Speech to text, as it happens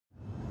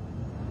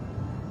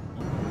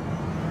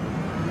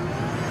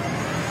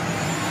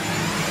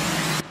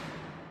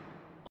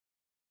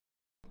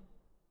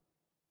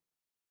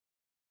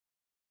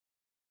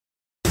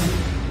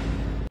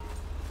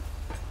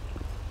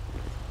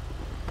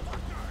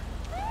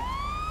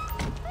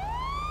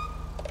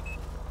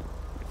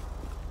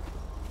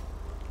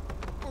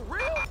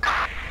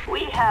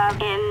have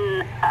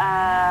in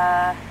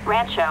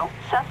Rancho.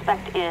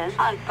 Suspect is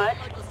on foot.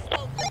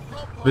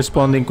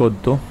 Responding code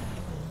to.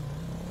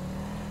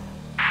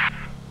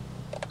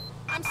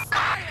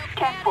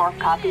 10-4,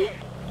 copy.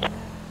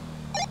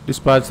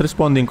 Dispatch,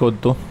 responding code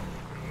to.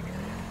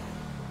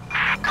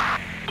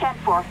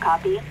 10-4,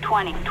 copy.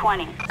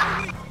 20-20.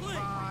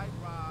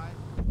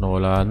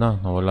 Nawala na,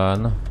 nawala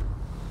na.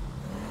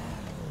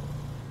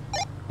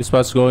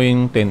 Dispatch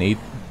going 10-8.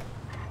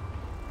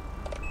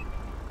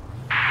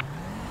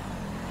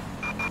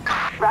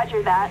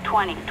 Roger that.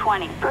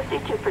 20-20.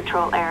 Proceed to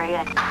patrol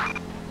area.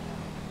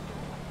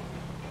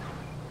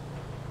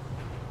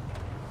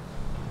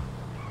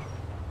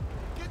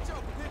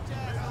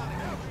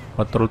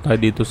 Patrol tayo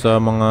dito sa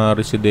mga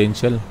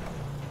residential.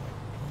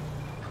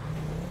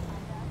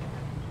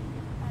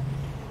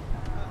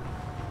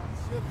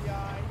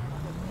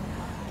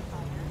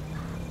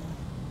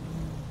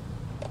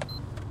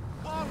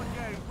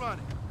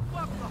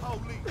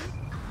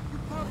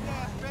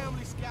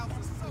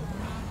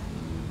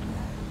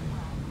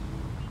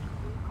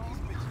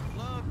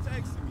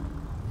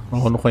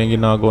 Ano kayang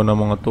ginagawa ng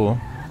mga to?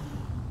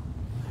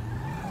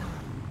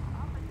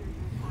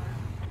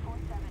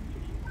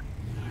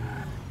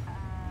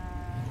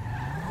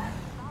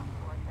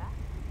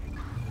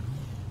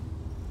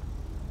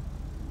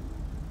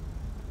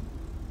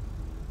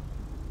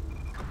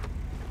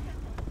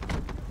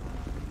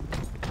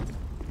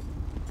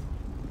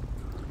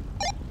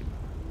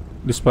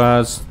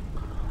 Dispatch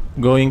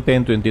going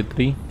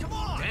 10-23.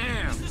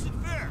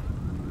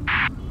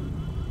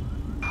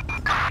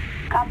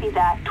 Copy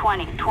that.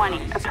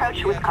 20-20.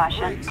 Approach with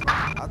caution.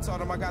 I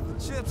told him I got the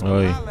chips.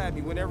 Holla at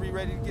me whenever you're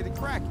ready to get it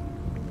cracking.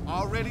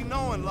 Already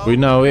knowing, low. Uwi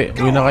na, uwi.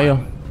 Uwi na kayo.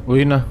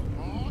 Uwi na.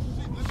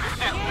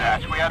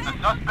 Dispatch, we have the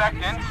suspect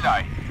in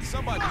sight.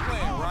 Somebody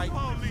playing, right?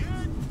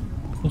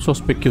 Yung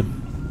suspect yun.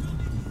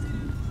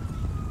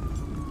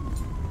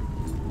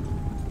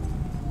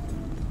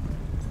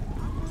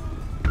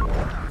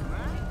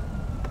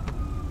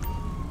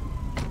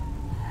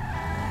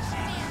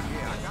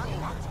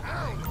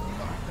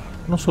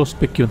 Anong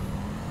suspect yun?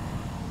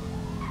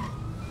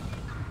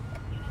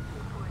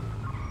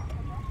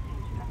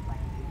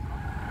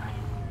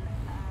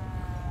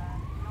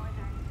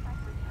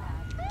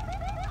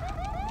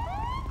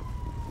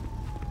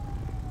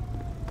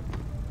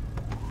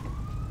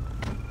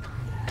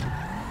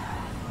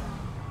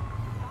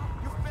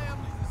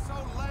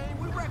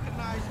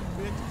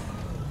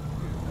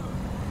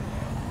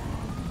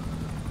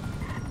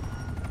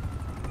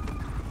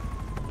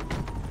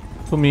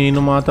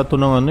 Tuminom ata to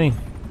ng ano eh.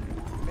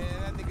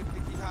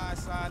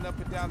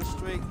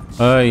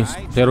 Ay,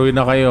 sir, uwi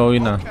na kayo,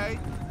 uwi na.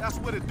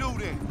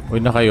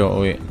 Uwi na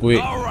kayo, uwi, uwi.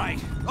 Alright,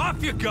 off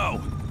you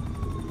go.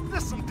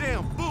 That's some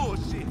damn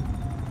bullshit.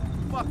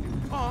 Fucking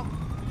punk.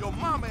 Your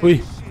mama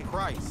ain't shit.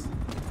 Christ.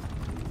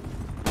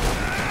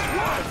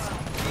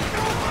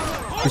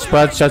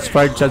 Dispatch, shots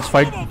fired, shots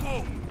fired. I'm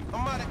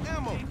out of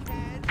ammo.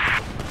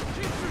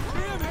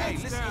 Hey,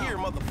 listen here,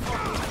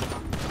 motherfucker.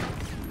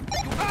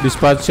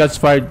 Dispatch, shots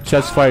fired,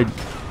 shots fired.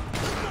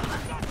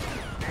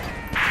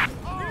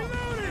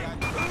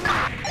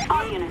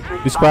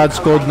 Dispatch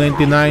code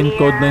 99,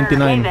 code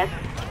 99. Copy,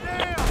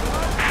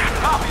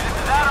 this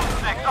is Adam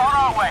 6, on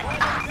our way.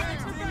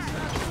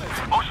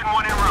 Ocean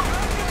 1 en route.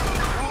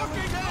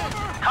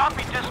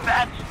 Copy,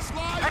 dispatch.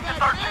 Victor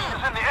 13 is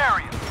in the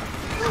area.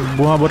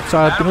 Bumabot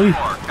sa atin, uy.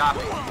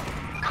 Copy.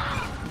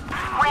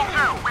 Green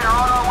 2, we are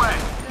on our way.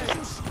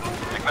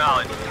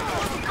 Acknowledge.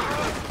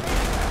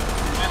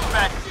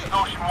 Dispatch,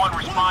 Ocean 1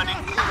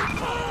 responding.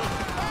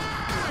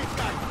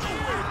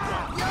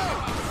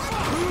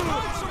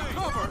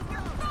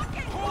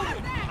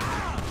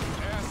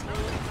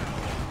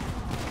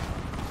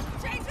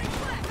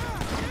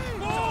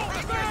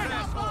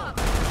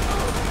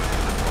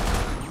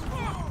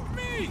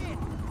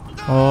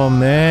 Oh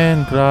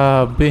man,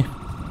 grabe.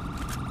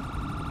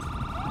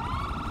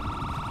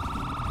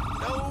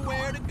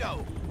 Nowhere to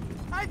go.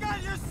 I got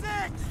your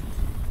 6.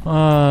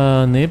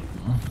 Nip.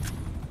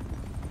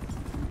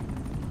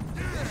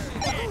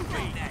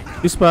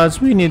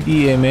 Dispatch, we need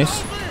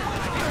EMS.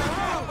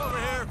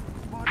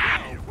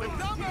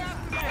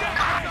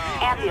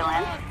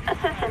 Ambulance.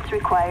 Assistance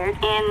required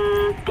in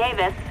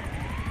Davis.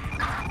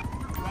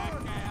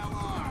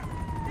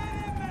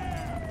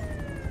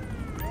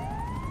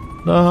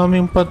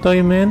 Daming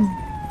patay, men.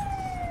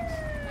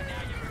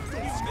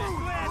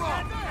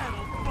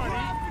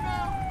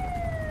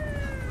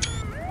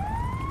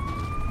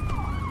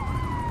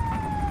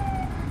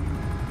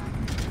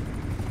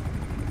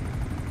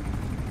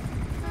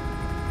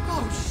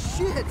 Oh,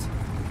 shit.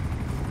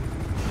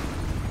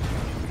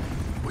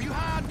 Were you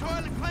high on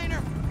toilet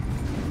cleaner?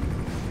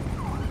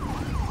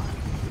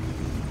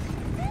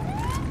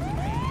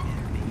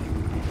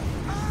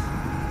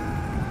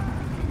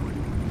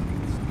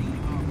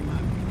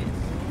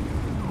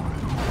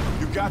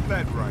 Got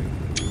that right.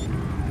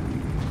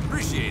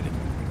 Appreciate it.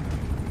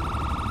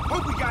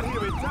 Hope we got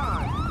here in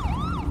time.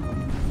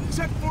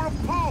 Check for a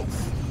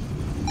pulse.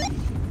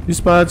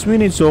 Dispatch, we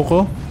need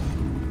Soko.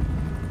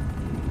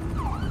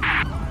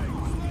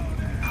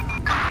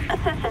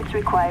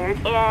 required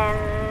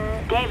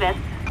in Davis.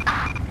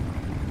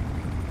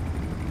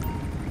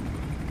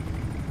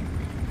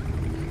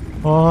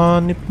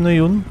 Hanip na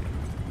yun.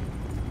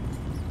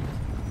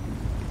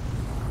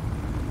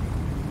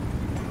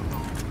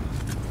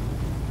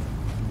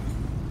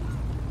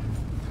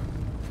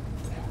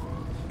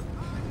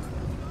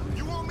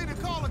 You want me to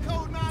call a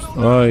code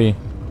 9? Ay.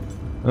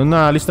 Ano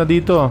na, alis na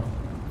dito.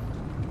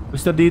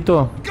 Alis na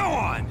dito. Go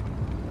on.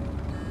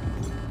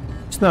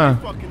 Alis na.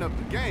 Fucking up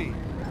the game.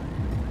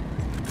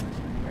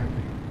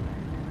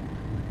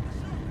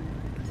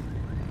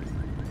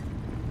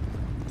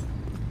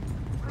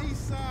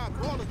 Eastside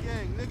Baller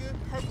Gang, nigga.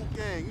 Purple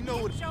Gang. You know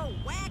what? Show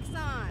wax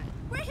on.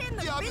 We're hitting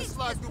the Yeah, I beach just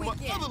slide this through my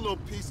weekend. other little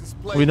pieces.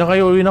 Play. Uwi na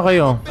kayo, uwi na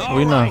kayo.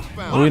 Uwi na.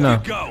 Uwi na.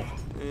 Off you go.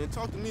 Man,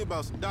 talk to me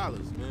about some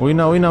dollars, man. Uwi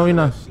na, uwi na, uwi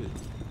na. Shit.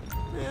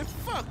 Man,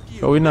 fuck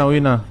you. Uwi na, uwi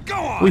na. Go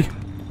on. Uy.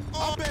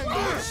 I'll bang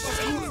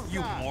you.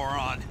 You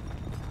moron.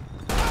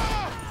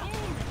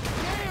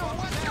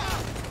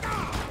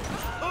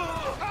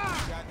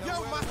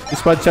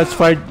 Dispatch, shots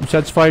fired.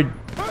 Shots fired.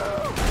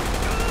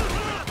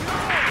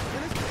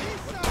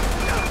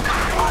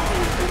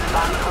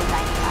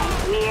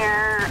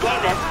 Near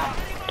Davis.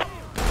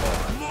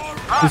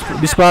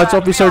 Dispatch,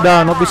 officer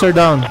down, officer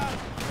down. Roger,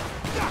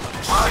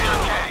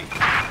 okay.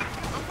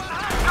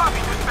 Copy,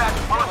 dispatch.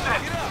 What's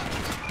it?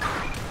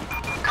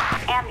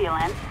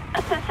 Ambulance.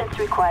 Assistance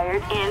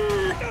required in,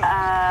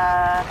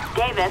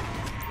 Davis.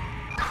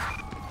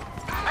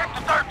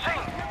 Victor 13.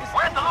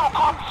 We're at the little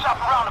coffee shop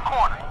around the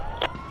corner.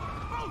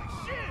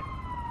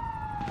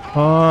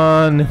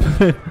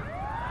 Hanip.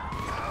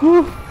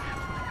 Woo.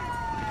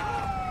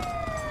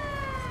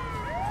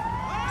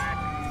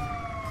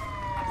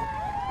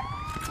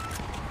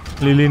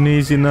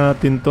 Lilinisin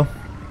natin to.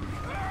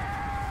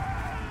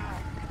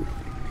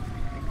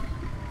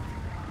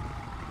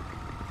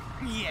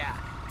 Yeah,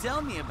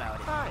 tell me about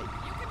it.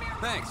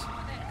 Thanks.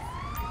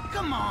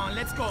 Come on,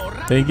 let's go.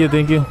 Thank you,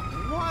 thank you.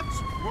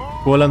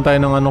 Kuha lang tayo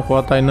ng ano,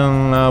 kuha tayo ng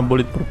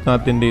bulletproof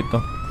natin dito.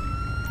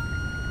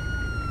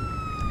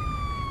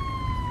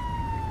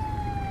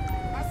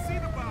 I see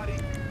the body.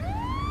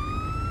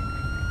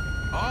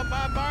 On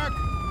my mark.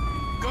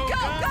 Go, Go,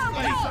 go,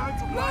 go!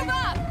 Move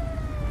up!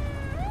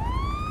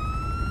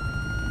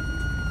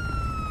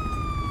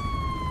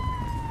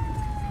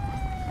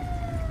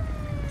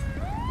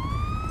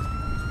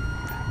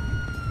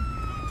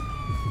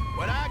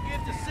 When I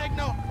get the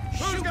signal,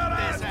 shoot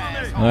this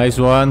ass. Nice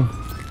one.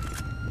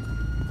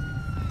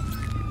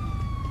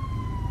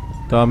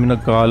 Dami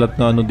nagkakalat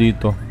na ano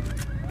dito.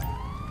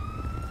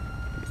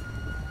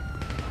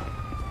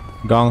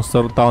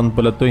 Gangster town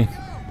pala to eh.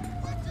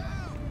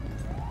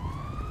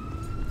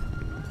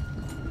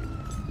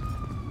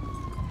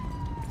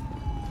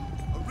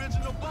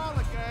 Original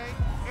Baller Gang.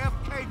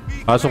 FKB.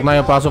 Pasok na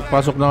kayo, pasok,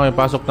 pasok na kayo,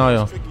 pasok na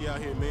kayo. Tricky out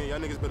here, man. Y'all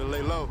niggas better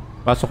lay low.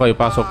 Pasok kayo,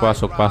 pasok,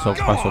 pasok, pasok,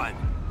 Go pasok. on.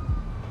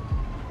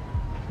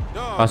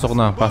 Dog, Pasok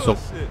na, some pasok.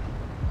 bullshit.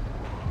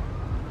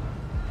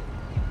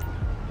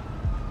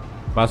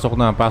 Pasok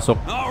na, pasok.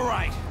 All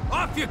right.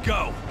 Off you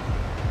go.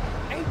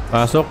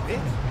 Pasok.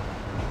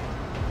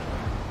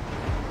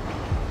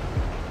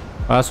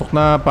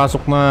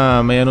 Pasok na.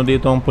 May ano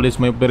dito ang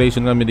police, may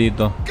operation kami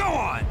dito. Go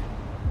on.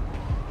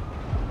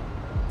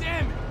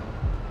 Damn it.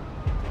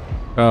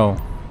 Ikaw.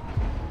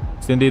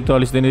 Alis din dito,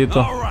 alis din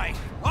dito. All right.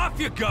 Off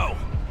you go.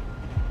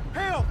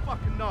 Hell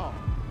fucking no.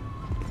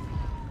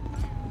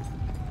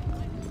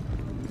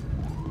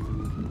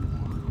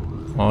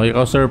 Okay,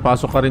 ikaw sir,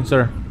 pasok ka rin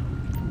sir.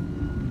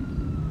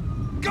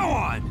 Go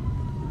on.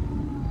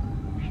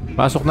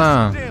 Pasok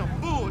na. Damn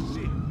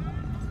bullshit.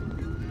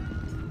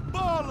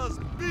 Ballers,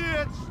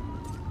 bitch.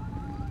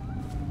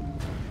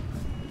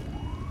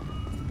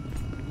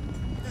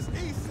 This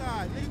east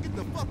side, nigga, get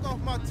the fuck off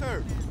my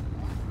turf.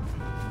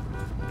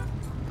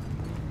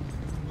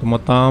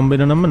 Tumatambay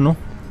na naman, no?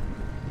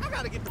 I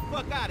gotta get the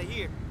fuck out of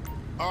here.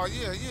 Oh,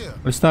 yeah, yeah.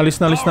 Alis na, alis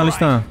na, alis na, alis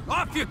na.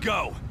 Off you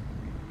go.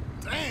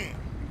 Damn.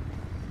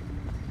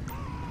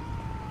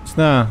 Alis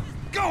na.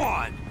 Go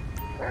on.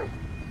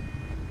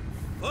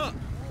 Fuck.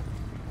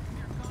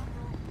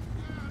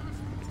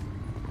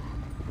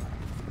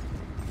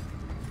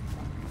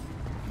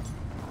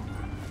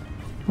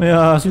 May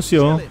asus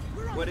yun.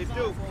 What it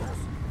do?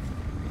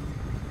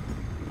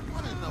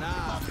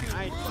 Nah,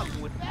 I ain't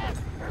fucking with that.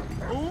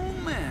 Oh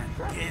man,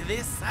 qué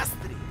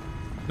desastre.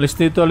 Alis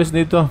dito, alis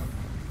dito.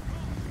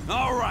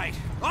 All right.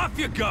 Off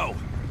you go.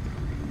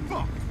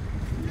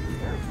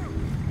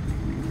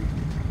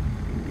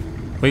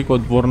 Okay,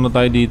 code 4 na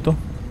tayo dito.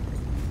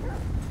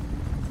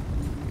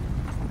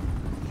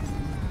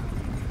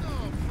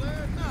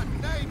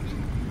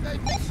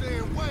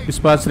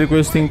 Dispatch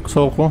requesting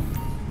Soko.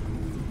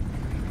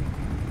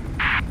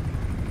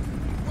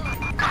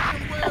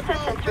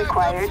 Assistance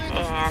required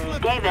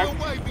in Davis.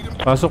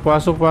 Pasok,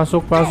 pasok,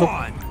 pasok, Go pasok.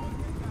 on.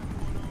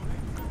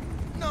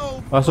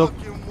 No Pasok.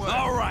 fucking way.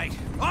 All right.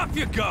 Off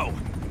you go.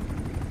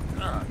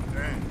 God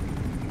damn.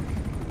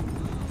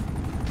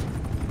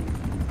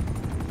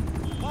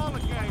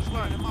 Baller Gang's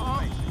running,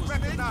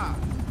 Recognize.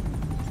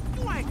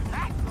 You ain't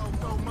that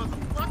low,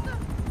 motherfucker.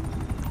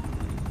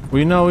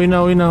 Uwi na. God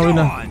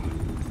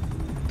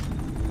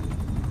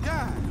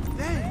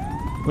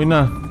damn. Uwi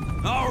na.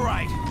 All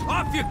right,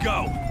 off you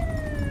go.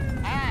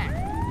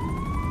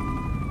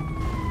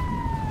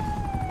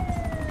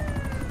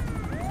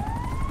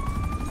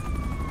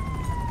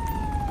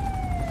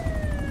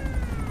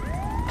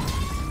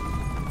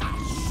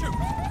 Shoot.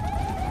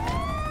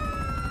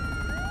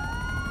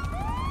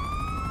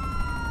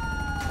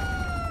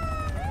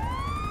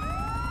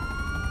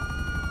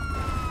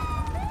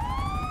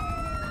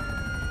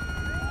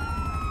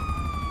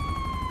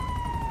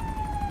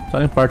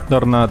 Saan yung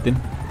partner natin?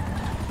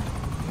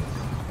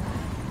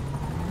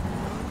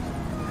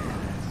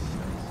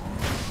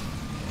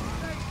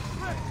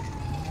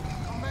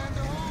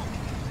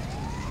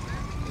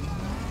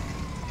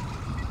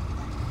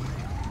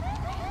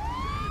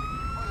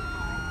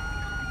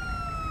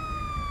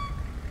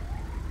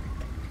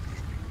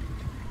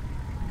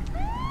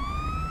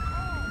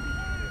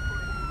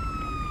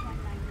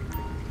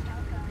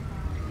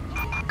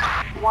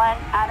 One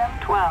Adam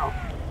 12.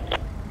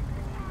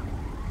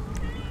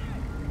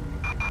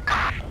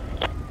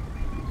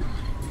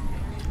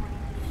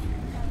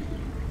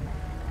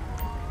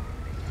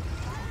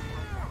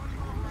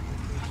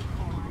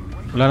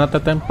 Wala na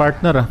tayong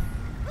partner ah.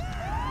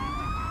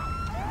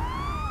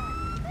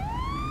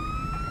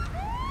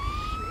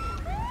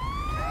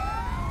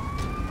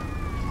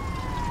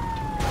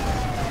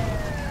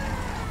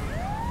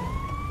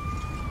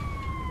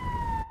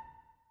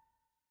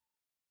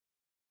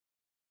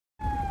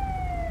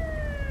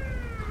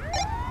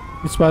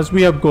 This was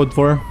we have code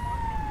for.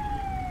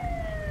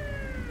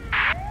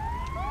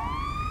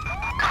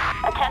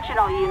 Attention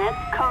all units.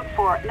 Code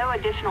 4. No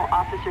additional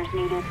officers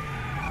needed.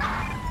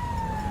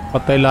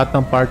 Patay lahat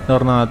ng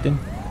partner natin.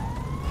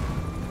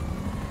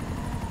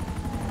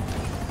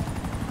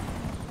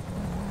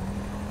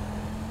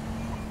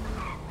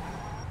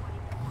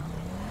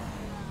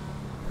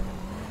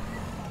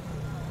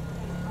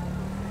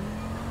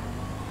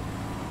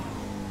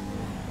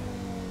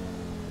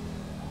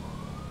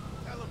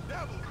 Tell them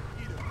devils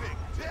eat a big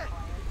dick.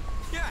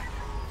 Yeah,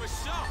 for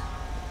sure.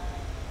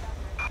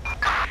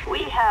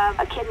 We have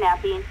a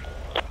kidnapping.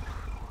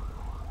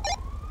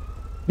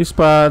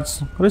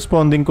 Dispatch,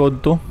 responding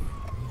code 2.